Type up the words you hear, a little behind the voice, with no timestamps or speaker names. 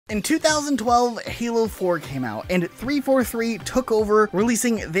In 2012, Halo 4 came out, and 343 took over,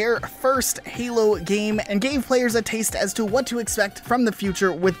 releasing their first Halo game and gave players a taste as to what to expect from the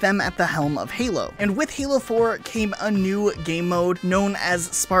future with them at the helm of Halo. And with Halo 4 came a new game mode known as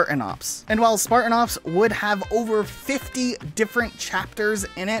Spartan Ops. And while Spartan Ops would have over 50 different chapters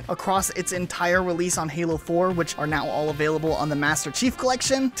in it across its entire release on Halo 4, which are now all available on the Master Chief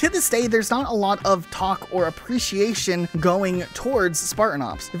Collection, to this day there's not a lot of talk or appreciation going towards Spartan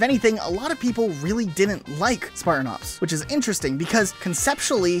Ops. If anything, a lot of people really didn't like Spartan Ops, which is interesting because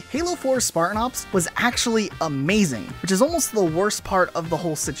conceptually, Halo 4's Spartan Ops was actually amazing, which is almost the worst part of the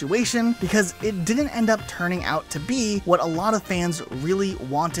whole situation because it didn't end up turning out to be what a lot of fans really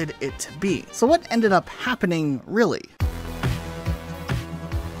wanted it to be. So what ended up happening, really?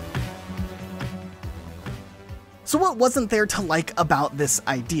 So what wasn't there to like about this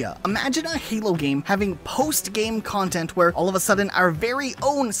idea? Imagine a Halo game having post-game content where all of a sudden our very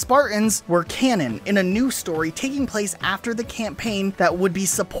own Spartans were canon in a new story taking place after the campaign that would be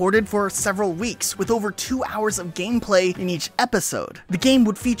supported for several weeks with over 2 hours of gameplay in each episode. The game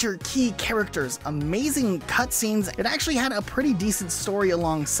would feature key characters, amazing cutscenes. It actually had a pretty decent story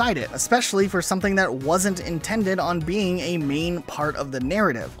alongside it, especially for something that wasn't intended on being a main part of the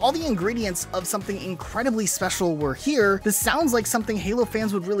narrative. All the ingredients of something incredibly special were here. This sounds like something Halo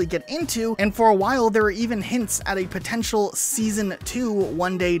fans would really get into, and for a while there were even hints at a potential Season 2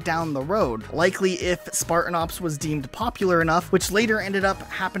 one day down the road, likely if Spartan Ops was deemed popular enough, which later ended up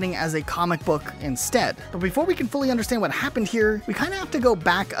happening as a comic book instead. But before we can fully understand what happened here, we kind of have to go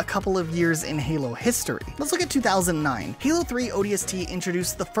back a couple of years in Halo history. Let's look at 2009. Halo 3 ODST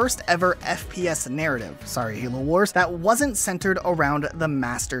introduced the first ever FPS narrative, sorry Halo Wars, that wasn't centered around the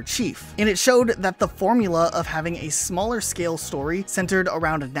Master Chief. And it showed that the formula of having a smaller scale story centered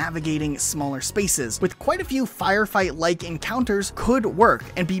around navigating smaller spaces with quite a few Firefight-like encounters could work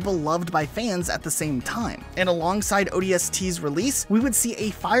and be beloved by fans at the same time. And alongside ODST's release, we would see a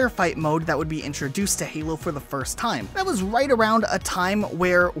Firefight mode that would be introduced to Halo for the first time. That was right around a time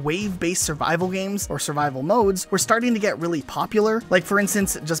where wave-based survival games or survival modes were starting to get really popular. Like for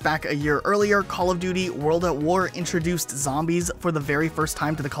instance, just back a year earlier, Call of Duty World at War introduced zombies for the very first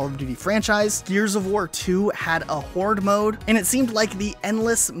time to the Call of Duty franchise. Gears of War 2 had a horde mode, and it seemed like the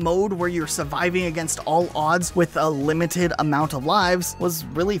endless mode where you're surviving against all odds with a limited amount of lives was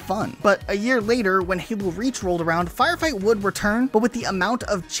really fun. But a year later, when Halo Reach rolled around, Firefight would return, but with the amount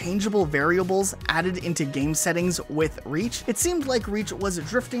of changeable variables added into game settings with Reach, it seemed like Reach was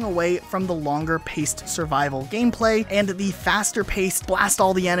drifting away from the longer paced survival gameplay, and the faster paced blast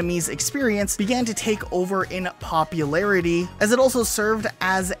all the enemies experience began to take over in popularity, as it also served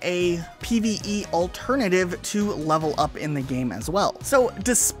as a PvE alternative to level up in the game as well. So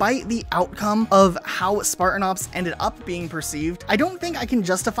despite the outcome of how Spartan Ops ended up being perceived, I don't think I can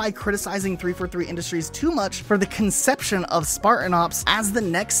justify criticizing 343 Industries too much for the conception of Spartan Ops as the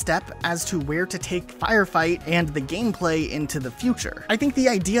next step as to where to take Firefight and the gameplay into the future. I think the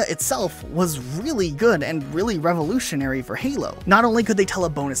idea itself was really good and really revolutionary for Halo. Not only could they tell a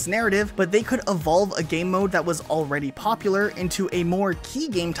bonus narrative, but they could evolve a game mode that was already popular into a more key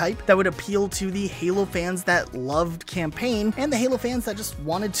game type that would appeal to the Halo fans that loved campaign and the Halo fans that just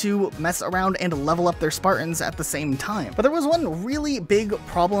wanted to mess around and level up their Spartans at the same time. But there was one really big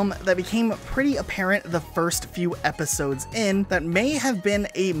problem that became pretty apparent the first few episodes in that may have been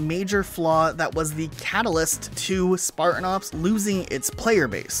a major flaw that was the catalyst to Spartan Ops losing its player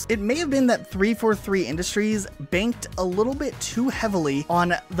base. It may have been that 343 Industries banked a little bit too heavily on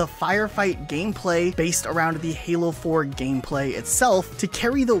the Firefight gameplay based around the Halo 4 gameplay itself to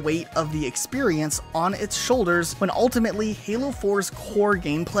carry the weight of the experience on its shoulders, when ultimately Halo 4's core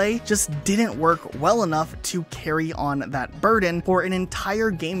gameplay just didn't work well enough to carry on that burden for an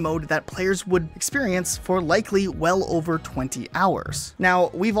entire game mode that players would experience for likely well over 20 hours.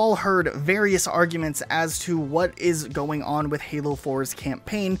 Now, we've all heard various arguments as to what is going on with Halo 4's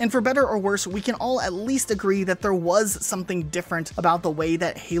campaign, and for better or worse, we can all at least agree that there was something different about the way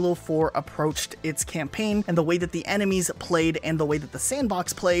that Halo 4 approached its campaign and the way that the enemies played and the way that the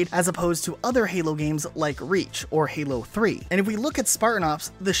sandbox played, as opposed to other Halo games like Reach or Halo 3. And if we look at Spartan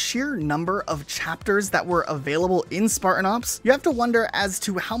Ops, the sheer number of chapters that were available in Spartan Ops, you have to wonder as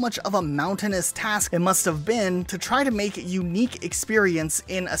to how much of a mountainous task it must have been to try to make a unique experience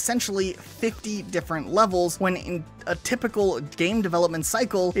in essentially 50 different levels, when in a typical game development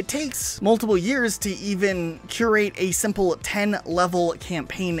cycle, it takes multiple years to even curate a simple 10-level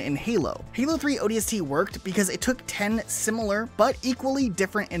campaign in Halo. Halo 3 ODST worked because it took 10 similar but equally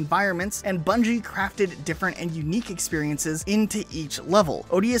different environments, and Bungie crafted different and unique experiences into each level.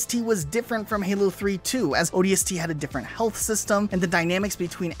 ODST was different from Halo 3 too, as ODST had a different health system and the dynamics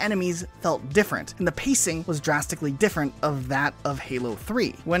between enemies felt different, and the pacing was drastically different of that of Halo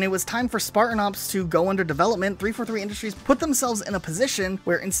 3. When it was time for Spartan Ops to go under development, 343 Industries put themselves in a position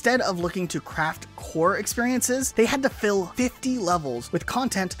where instead of looking to craft core experiences, they had to fill 50 levels with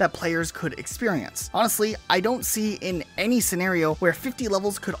content that players could experience. Honestly, I don't see in any scenario where 50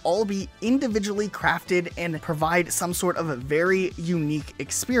 levels could all be individually crafted and provide some sort of a very unique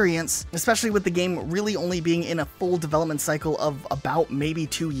experience, especially with the game really only being in a full development cycle of about maybe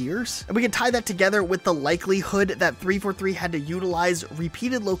 2 years. And we can tie that together with the likelihood that 343 had to utilize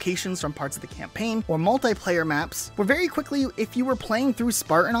repeated locations from parts of the campaign or multiplayer maps, where very quickly, if you were playing through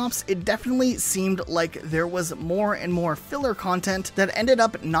Spartan Ops, it definitely seemed like there was more and more filler content that ended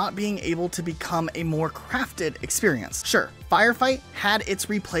up not being able to become a more crafted experience. Sure, Firefight had its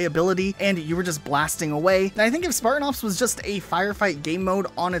replayability and you were just blasting away, and I think if Spartan Ops was just a Firefight game mode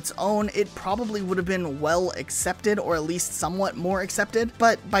on its own, it probably would have been well accepted, or at least somewhat more accepted.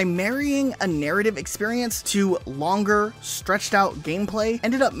 But by marrying a narrative experience to longer, stretched out gameplay,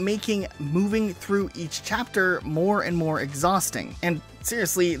 ended up making moving through each chapter more and more exhausting. And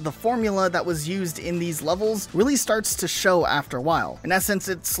seriously, the formula that was used in these levels really starts to show after a while. In essence,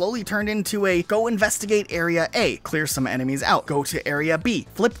 it slowly turned into a go investigate area A, clear some enemies out, go to area B,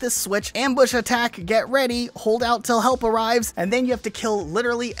 flip this switch, ambush attack, get ready, hold out till help arrives, and then you have to kill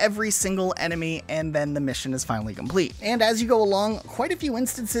literally every single enemy, and then the mission is finally complete. And as you go along, quite a few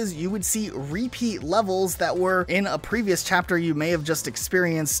instances you would see repeat levels that were in a previous chapter you may have just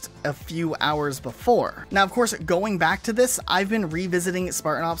experienced a few hours before. Now, of course, going back to this, I've been revisiting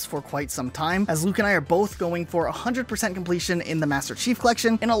Spartan Ops for quite some time, as Luke and I are both going for 100% completion in the Master Chief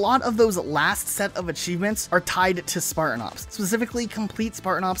Collection, and a lot of those last set of achievements are tied to Spartan Ops, specifically complete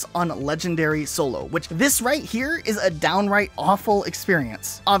Spartan Ops on Legendary Solo, which this right here is a downright awful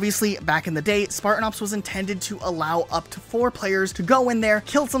experience. Obviously, back in the day, Spartan Ops was intended to allow up to 4 players to go in there,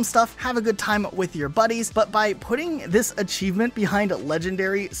 kill some stuff, have a good time with your buddies, but by putting this achievement behind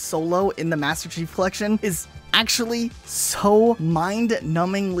Legendary Solo in the Master Chief Collection is actually so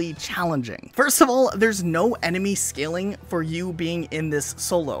mind-numbingly challenging. First of all, there's no enemy scaling for you being in this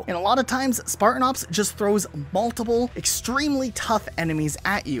solo, and a lot of times Spartan Ops just throws multiple extremely tough enemies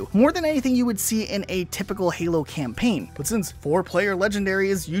at you, more than anything you would see in a typical Halo campaign. But since 4-player Legendary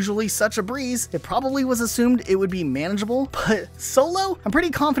is usually such a breeze, it probably was assumed it would be manageable, but solo? I'm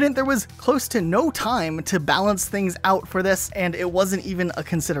pretty confident there was close to no time to balance things out for this, and it wasn't even a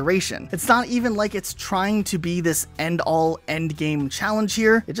consideration. It's not even like it's trying to be this end-all end-game challenge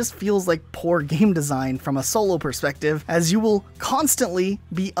here. It just feels like poor game design from a solo perspective, as you will constantly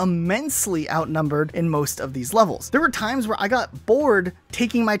be immensely outnumbered in most of these levels. There were times where I got bored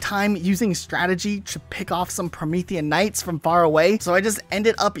taking my time using strategy to pick off some Promethean Knights from far away, so I just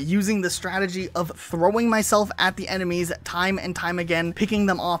ended up using the strategy of throwing myself at the enemies time and time again, picking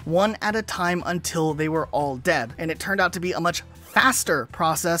them off one at a time until they were all dead, and it turned out to be a much faster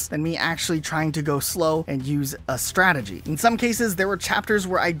process than me actually trying to go slow and use a strategy. In some cases, there were chapters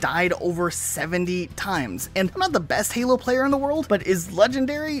where I died over 70 times, and I'm not the best Halo player in the world, but is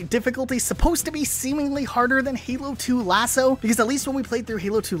Legendary difficulty supposed to be seemingly harder than Halo 2 Lasso? Because at least when we played through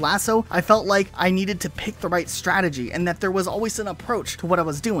Halo 2 Lasso, I felt like I needed to pick the right strategy and that there was always an approach to what I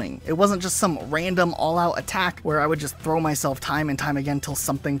was doing. It wasn't just some random all-out attack where I would just throw myself time and time again till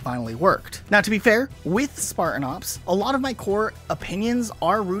something finally worked. Now, to be fair, with Spartan Ops, a lot of my core opinions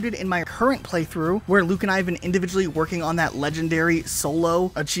are rooted in my current playthrough, where Luke and I have been individually working on that Legendary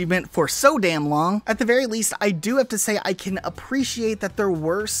Solo achievement for so damn long. At the very least, I do have to say I can appreciate that there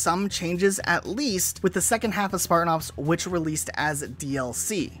were some changes, at least with the second half of Spartan Ops, which released as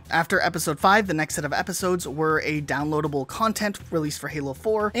DLC. After episode 5, the next set of episodes were a downloadable content released for Halo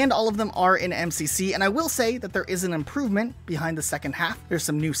 4, and all of them are in MCC, and I will say that there is an improvement behind the second half. There's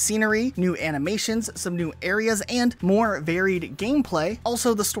some new scenery, new animations, some new areas, and more varied gameplay.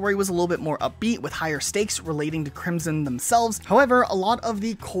 Also, the story was a little bit more upbeat with higher stakes relating to Crimson themselves. However, a lot of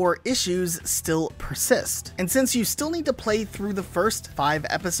the core issues still persist. And since you still need to play through the first 5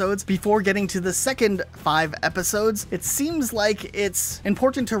 episodes before getting to the second 5 episodes, it seems like it's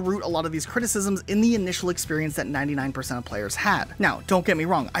important to root a lot of these criticisms in the initial experience that 99% of players had. Now, don't get me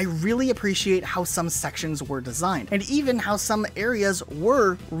wrong, I really appreciate how some sections were designed, and even how some areas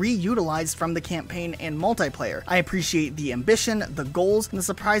were reutilized from the campaign and multiplayer. I appreciate the ambition, the goals, and the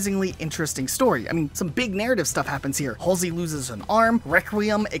surprisingly interesting story. I mean, some big narrative stuff happens here. Halsey loses an arm,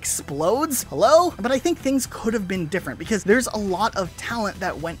 Requiem explodes, hello? But I think things could have been different because there's a lot of talent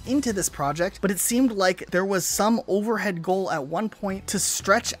that went into this project, but it seemed like there was some overhead goal at one point to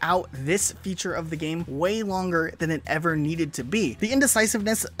stretch out this feature of the game way longer than it ever needed to be. The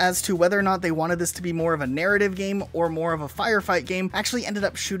indecisiveness as to whether or not they wanted this to be more of a narrative game or more of a firefight game actually ended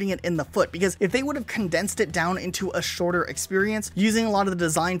up shooting it in the foot, because if they would have condensed it down into a shorter experience using a lot of the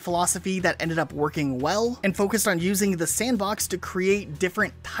design philosophy that ended up working well and focused on using the sandbox to create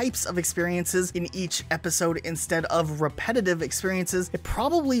different types of experiences in each episode instead of repetitive experiences, it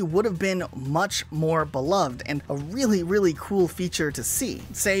probably would have been much more beloved and a really cool feature to see.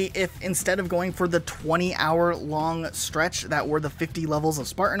 Say if instead of going for the 20-hour long stretch that were the 50 levels of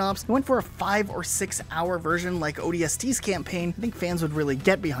Spartan Ops, they went for a 5 or 6 hour version like ODST's campaign, I think fans would really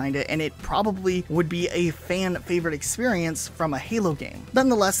get behind it, and it probably would be a fan favorite experience from a Halo game.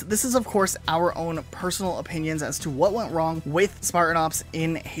 Nonetheless, this is of course our own personal opinions as to what went wrong with Spartan Ops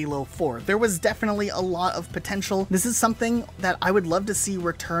in Halo 4. There was definitely a lot of potential. This is something that I would love to see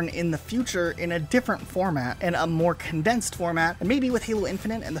return in the future in a different format and a more condensed format, and maybe with Halo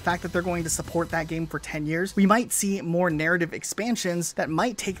Infinite and the fact that they're going to support that game for 10 years, we might see more narrative expansions that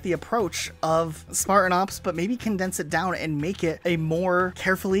might take the approach of Spartan Ops, but maybe condense it down and make it a more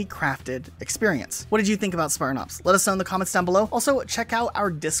carefully crafted experience. What did you think about Spartan Ops? Let us know in the comments down below. Also, check out our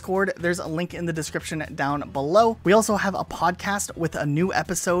Discord. There's a link in the description down below. We also have a podcast with a new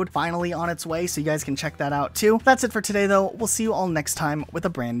episode finally on its way, so you guys can check that out too. That's it for today though. We'll see you all next time with a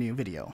brand new video.